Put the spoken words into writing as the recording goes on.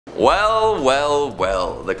Well, well,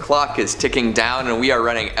 well, the clock is ticking down and we are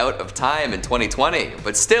running out of time in 2020.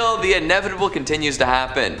 But still, the inevitable continues to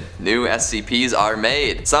happen. New SCPs are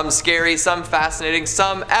made. Some scary, some fascinating,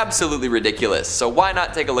 some absolutely ridiculous. So why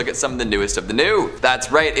not take a look at some of the newest of the new?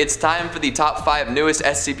 That's right, it's time for the top 5 newest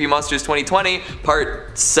SCP Monsters 2020,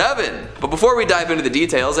 part 7. But before we dive into the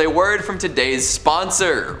details, a word from today's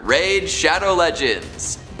sponsor, Raid Shadow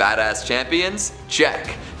Legends. Badass champions?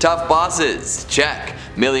 Check. Tough bosses? Check.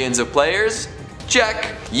 Millions of players?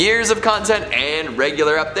 Check. Years of content and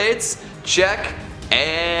regular updates? Check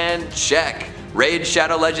and check. Raid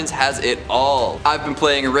Shadow Legends has it all. I've been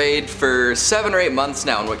playing Raid for 7 or 8 months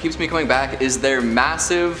now, and what keeps me coming back is their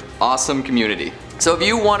massive, awesome community. So if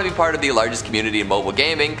you want to be part of the largest community in mobile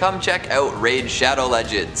gaming, come check out Raid Shadow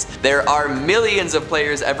Legends. There are millions of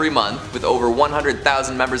players every month, with over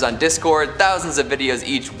 100,000 members on Discord, thousands of videos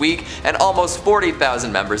each week, and almost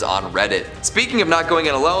 40,000 members on Reddit. Speaking of not going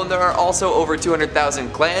in alone, there are also over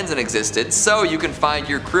 200,000 clans in existence, so you can find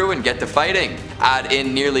your crew and get to fighting. Add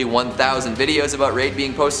in nearly 1,000 videos about Raid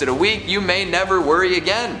being posted a week, you may never worry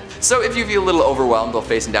again. So if you feel a little overwhelmed while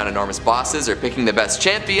facing down enormous bosses or picking the best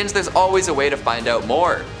champions, there's always a way to find out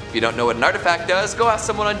more. If you don't know what an artifact does, go ask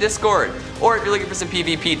someone on Discord. Or if you're looking for some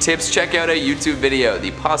PvP tips, check out a YouTube video.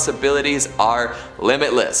 The possibilities are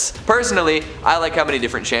limitless. Personally, I like how many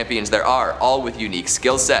different champions there are, all with unique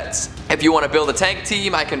skill sets. If you want to build a tank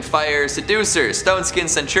team, I can fire Seducer, Stoneskin,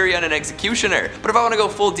 Centurion, and Executioner. But if I want to go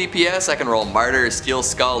full DPS, I can roll Martyr, Steel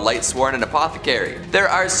Skull, Lightsworn, and Apothecary. There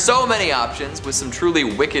are so many options, with some truly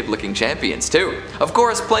wicked looking champions too. Of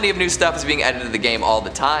course, plenty of new stuff is being added to the game all the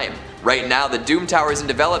time. Right now, the Doom Tower is in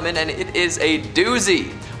development and it is a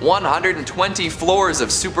doozy. 120 floors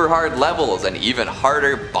of super hard levels and even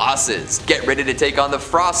harder bosses. Get ready to take on the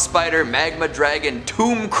Frost Spider, Magma Dragon,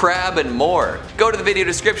 Tomb Crab, and more. Go to the video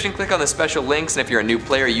description, click on the special links, and if you're a new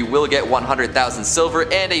player, you will get 100,000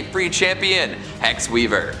 silver and a free champion, Hex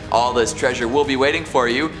Weaver. All this treasure will be waiting for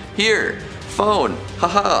you here. Phone.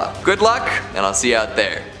 Haha. Good luck, and I'll see you out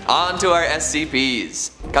there. On to our SCPs.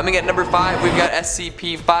 Coming at number 5, we've got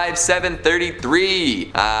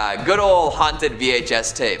SCP-5733. Good old haunted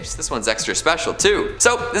VHS tapes. This one's extra special too.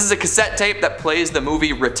 So this is a cassette tape that plays the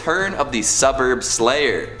movie Return of the Suburb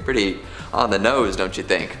Slayer. Pretty on the nose, don't you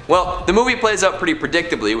think? Well, the movie plays out pretty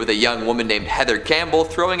predictably with a young woman named Heather Campbell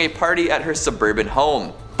throwing a party at her suburban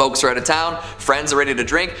home. Folks are out of town, friends are ready to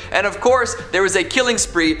drink, and of course, there was a killing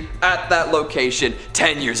spree at that location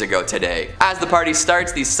 10 years ago today. As the party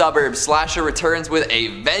starts, the suburb slasher returns with a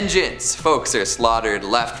vengeance. Folks are slaughtered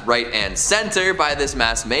left, right, and center by this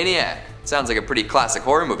mass maniac. Sounds like a pretty classic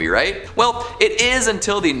horror movie, right? Well, it is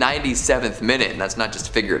until the 97th minute, and that's not just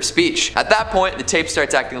a figure of speech. At that point, the tape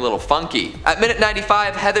starts acting a little funky. At minute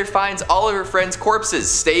 95, Heather finds all of her friends' corpses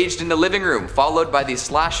staged in the living room, followed by the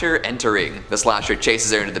slasher entering. The slasher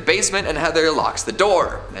chases her into the basement, and Heather locks the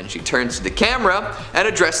door. Then she turns to the camera and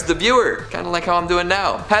addresses the viewer, kind of like how I'm doing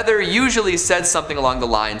now. Heather usually says something along the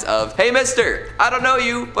lines of, "Hey mister, I don't know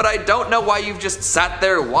you, but I don't know why you've just sat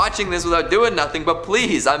there watching this without doing nothing, but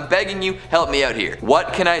please, I'm begging you, help me out here.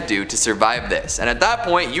 What can I do to survive this?" And at that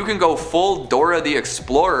point, you can go full Dora the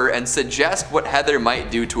Explorer and suggest what Heather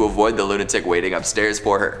might do to avoid the lunatic waiting upstairs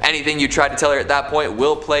for her. Anything you try to tell her at that point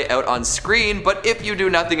will play out on screen, but if you do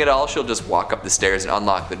nothing at all, she'll just walk up the stairs and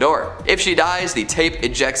unlock the door. If she dies, the tape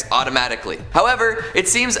ejects automatically. However, it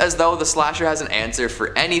seems as though the slasher has an answer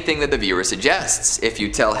for anything that the viewer suggests. If you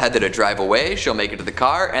tell Heather to drive away, she'll make it to the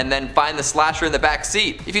car and then find the slasher in the back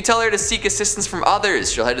seat. If you tell her to seek assistance from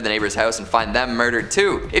others, she'll head to the neighbor's house and find them murdered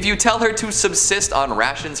too. If you tell her to subsist on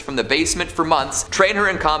rations from the basement for months, train her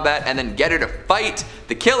in combat, and then get her to fight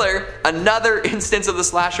the killer, another instance of the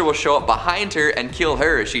slasher will show up behind her and kill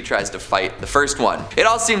her as she tries to fight the first one. It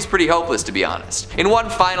all seems pretty hopeless, to be honest. In one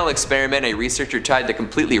final experiment, a researcher tried to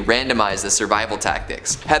completely randomize the survival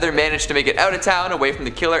tactics. Heather managed to make it out of town, away from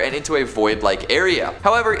the killer, and into a void-like area.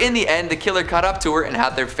 However, in the end, the killer caught up to her and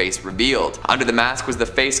had their face revealed. Under the mask was the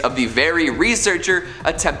face of the very researcher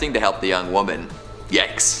attempting to help the young woman.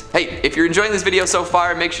 Yikes. Hey, if you're enjoying this video so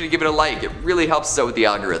far, make sure to give it a like. It really helps us out with the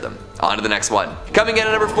algorithm. On to the next one. Coming in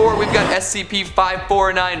at number 4, we've got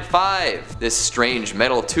SCP-5495. This strange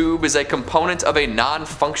metal tube is a component of a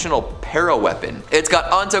non-functional paraweapon. It's got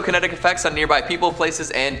ontokinetic effects on nearby people, places,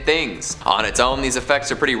 and things. On its own, these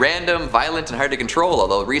effects are pretty random, violent, and hard to control,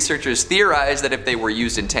 although researchers theorize that if they were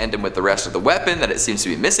used in tandem with the rest of the weapon that it seems to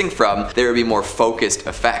be missing from, there would be more focused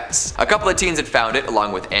effects. A couple of teens had found it,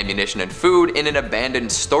 along with ammunition and food, in an abandoned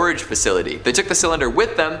abandoned storage facility. They took the cylinder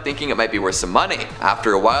with them, thinking it might be worth some money.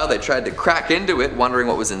 After a while, they tried to crack into it, wondering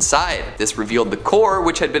what was inside. This revealed the core,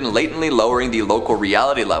 which had been latently lowering the local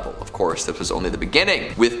reality level. Of course, this was only the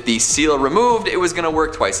beginning. With the seal removed, it was going to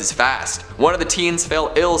work twice as fast. One of the teens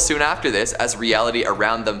fell ill soon after this as reality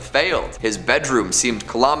around them failed. His bedroom seemed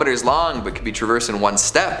kilometers long but could be traversed in one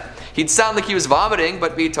step. He'd sound like he was vomiting,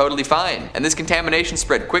 but be totally fine. And this contamination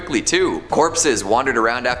spread quickly too. Corpses wandered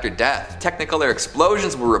around after death. Technicolor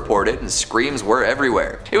explosions were reported and screams were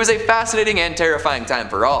everywhere. It was a fascinating and terrifying time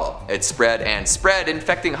for all. It spread and spread,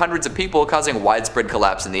 infecting hundreds of people, causing widespread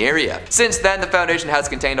collapse in the area. Since then, the Foundation has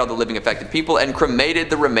contained all the living affected people and cremated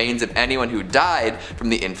the remains of anyone who died from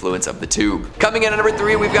the influence of the tube. Coming in at number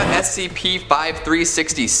 3, we've got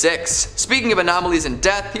SCP-5366. Speaking of anomalies and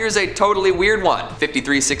death, here's a totally weird one.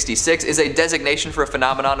 5366 is a designation for a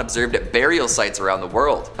phenomenon observed at burial sites around the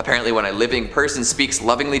world. Apparently, when a living person speaks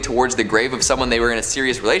lovingly towards the grave of someone they were in a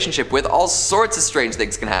serious relationship with, all sorts of strange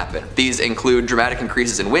things can happen. These include dramatic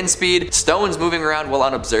increases in wind speed, stones moving around while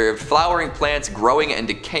unobserved, flowering plants growing and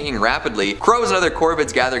decaying rapidly, crows and other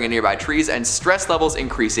corvids gathering in nearby trees, and stress levels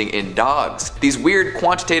increasing in dogs. These weird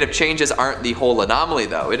quantitative changes aren't the whole anomaly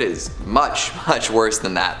though. It is much worse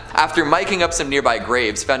than that. After miking up some nearby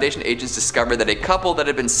graves, Foundation agents discovered that a couple that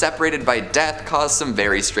had been separated by death caused some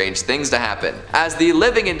very strange things to happen. As the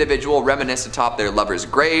living individual reminisced atop their lover's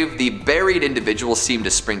grave, the buried individual seemed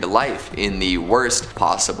to spring to life in the worst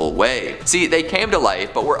possible way. See, they came to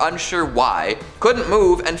life but were unsure why, couldn't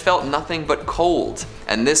move, and felt nothing but cold.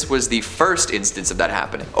 And this was the first instance of that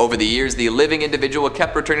happening. Over the years, the living individual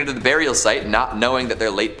kept returning to the burial site, not knowing that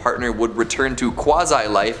their late partner would return to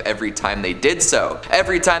quasi-life every time they did so.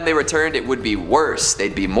 Every time they returned, it would be worse.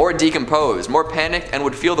 They'd be more decomposed, more panicked, and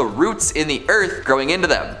would feel the roots in the earth growing into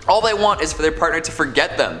them. All they want is for their partner to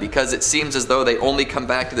forget them, because it seems as though they only come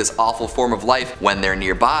back to this awful form of life when they're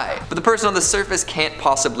nearby. But the person on the surface can't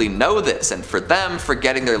possibly know this, and for them,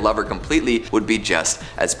 forgetting their lover completely would be just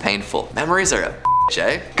as painful. Memories are a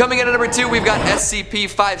Coming in at number 2, we've got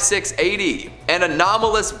SCP-5680, an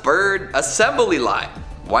anomalous bird assembly line.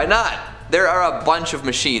 Why not? There are a bunch of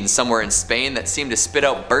machines somewhere in Spain that seem to spit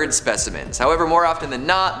out bird specimens. However, more often than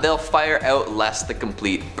not, they'll fire out less than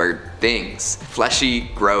complete bird things. Fleshy,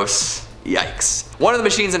 gross, yikes. One of the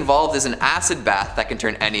machines involved is an acid bath that can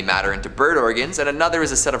turn any matter into bird organs, and another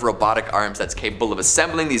is a set of robotic arms that's capable of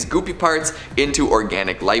assembling these goopy parts into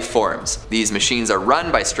organic life forms. These machines are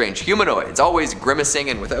run by strange humanoids, always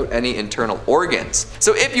grimacing and without any internal organs.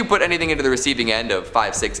 So if you put anything into the receiving end of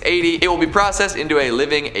 5680, it will be processed into a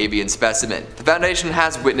living avian specimen. The Foundation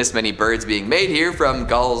has witnessed many birds being made here, from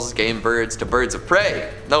gulls, game birds, to birds of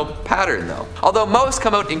prey. No pattern though. Although most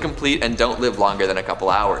come out incomplete and don't live longer than a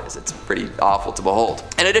couple hours. It's pretty awful to behold.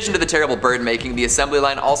 In addition to the terrible bird making, the assembly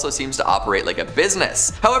line also seems to operate like a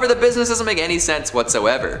business. However, the business doesn't make any sense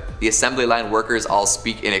whatsoever. The assembly line workers all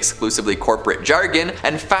speak in exclusively corporate jargon,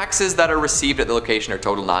 and faxes that are received at the location are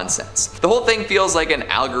total nonsense. The whole thing feels like an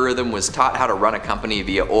algorithm was taught how to run a company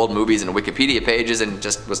via old movies and Wikipedia pages and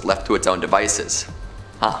just was left to its own devices.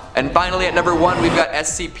 And finally at number 1, we've got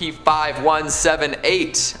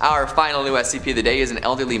SCP-5178. Our final new SCP of the day is an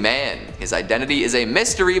elderly man. His identity is a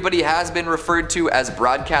mystery, but he has been referred to as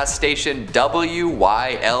broadcast station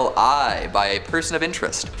WYLI by a person of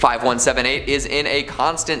interest. 5178 is in a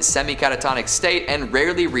constant semi-catatonic state and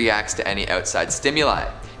rarely reacts to any outside stimuli.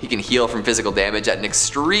 He can heal from physical damage at an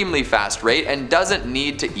extremely fast rate and doesn't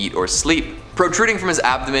need to eat or sleep. Protruding from his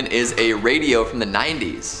abdomen is a radio from the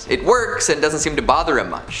 90s. It works and doesn't seem to bother him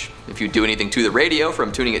much. If you do anything to the radio,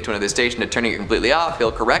 from tuning it to another station to turning it completely off,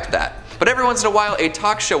 he'll correct that. But every once in a while, a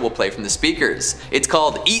talk show will play from the speakers. It's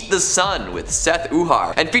called Eat the Sun with Seth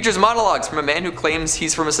Uhar, and features monologues from a man who claims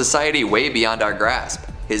he's from a society way beyond our grasp.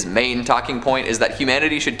 His main talking point is that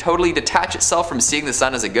humanity should totally detach itself from seeing the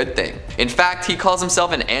sun as a good thing. In fact, he calls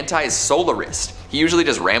himself an anti-solarist. He usually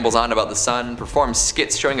just rambles on about the sun, performs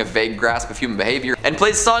skits showing a vague grasp of human behavior, and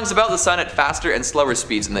plays songs about the sun at faster and slower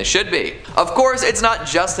speeds than they should be. Of course, it's not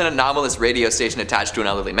just an anomalous radio station attached to an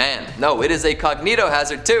elderly man. No, it is a cognito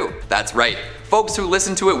hazard too. That's right. Folks who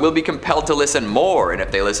listen to it will be compelled to listen more, and if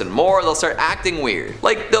they listen more, they'll start acting weird.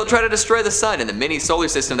 Like, they'll try to destroy the sun in the mini solar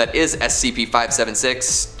system that is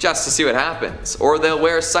SCP-576 just to see what happens. Or they'll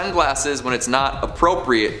wear sunglasses when it's not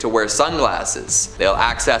appropriate to wear sunglasses. They'll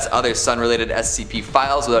access other sun-related SCP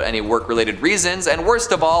files without any work-related reasons, and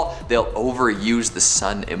worst of all, they'll overuse the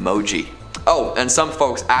sun emoji. Oh, and some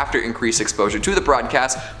folks, after increased exposure to the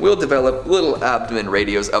broadcast, will develop little abdomen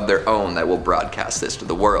radios of their own that will broadcast this to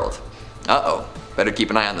the world. Uh-oh. Better keep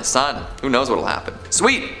an eye on the sun. Who knows what'll happen.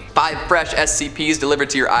 Sweet! 5 fresh SCPs delivered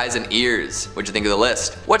to your eyes and ears. What'd you think of the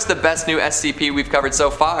list? What's the best new SCP we've covered so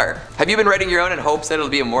far? Have you been writing your own in hopes that it'll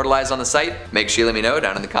be immortalized on the site? Make sure you let me know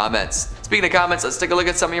down in the comments. Speaking of comments, let's take a look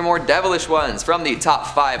at some of your more devilish ones from the top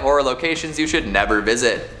 5 horror locations you should never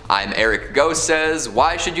visit. I'm Eric Ghost says,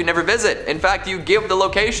 why should you never visit? In fact, you give the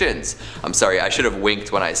locations. I'm sorry, I should have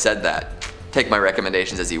winked when I said that. Take my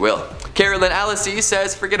recommendations as you will. Carolyn Alice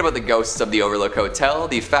says, forget about the ghosts of the Overlook Hotel.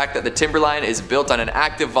 The fact that the Timberline is built on an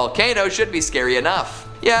active volcano should be scary enough.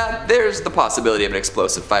 Yeah, there's the possibility of an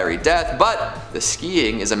explosive fiery death, but the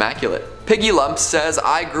skiing is immaculate. Piggy Lumps says,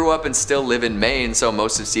 I grew up and still live in Maine, so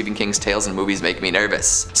most of Stephen King's tales and movies make me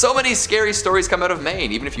nervous. So many scary stories come out of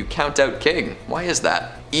Maine, even if you count out King. Why is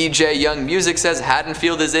that? EJ Young Music says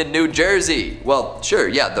Haddonfield is in New Jersey. Well, sure,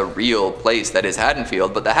 yeah, the real place that is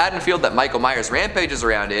Haddonfield, but the Haddonfield that Michael Myers rampages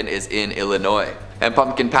around in is in Illinois. And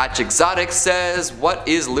Pumpkin Patch Exotic says, what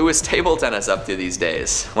is Lewis Table Tennis up to these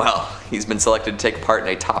days? Well, he's been selected to take part in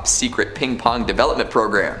a top secret ping pong development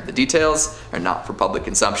program. The details are not for public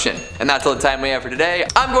consumption. And that's all the time we have for today.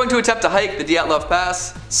 I'm going to attempt to hike the Dyatlov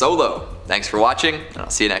Pass solo. Thanks for watching, and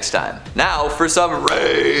I'll see you next time. Now for some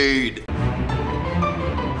raid!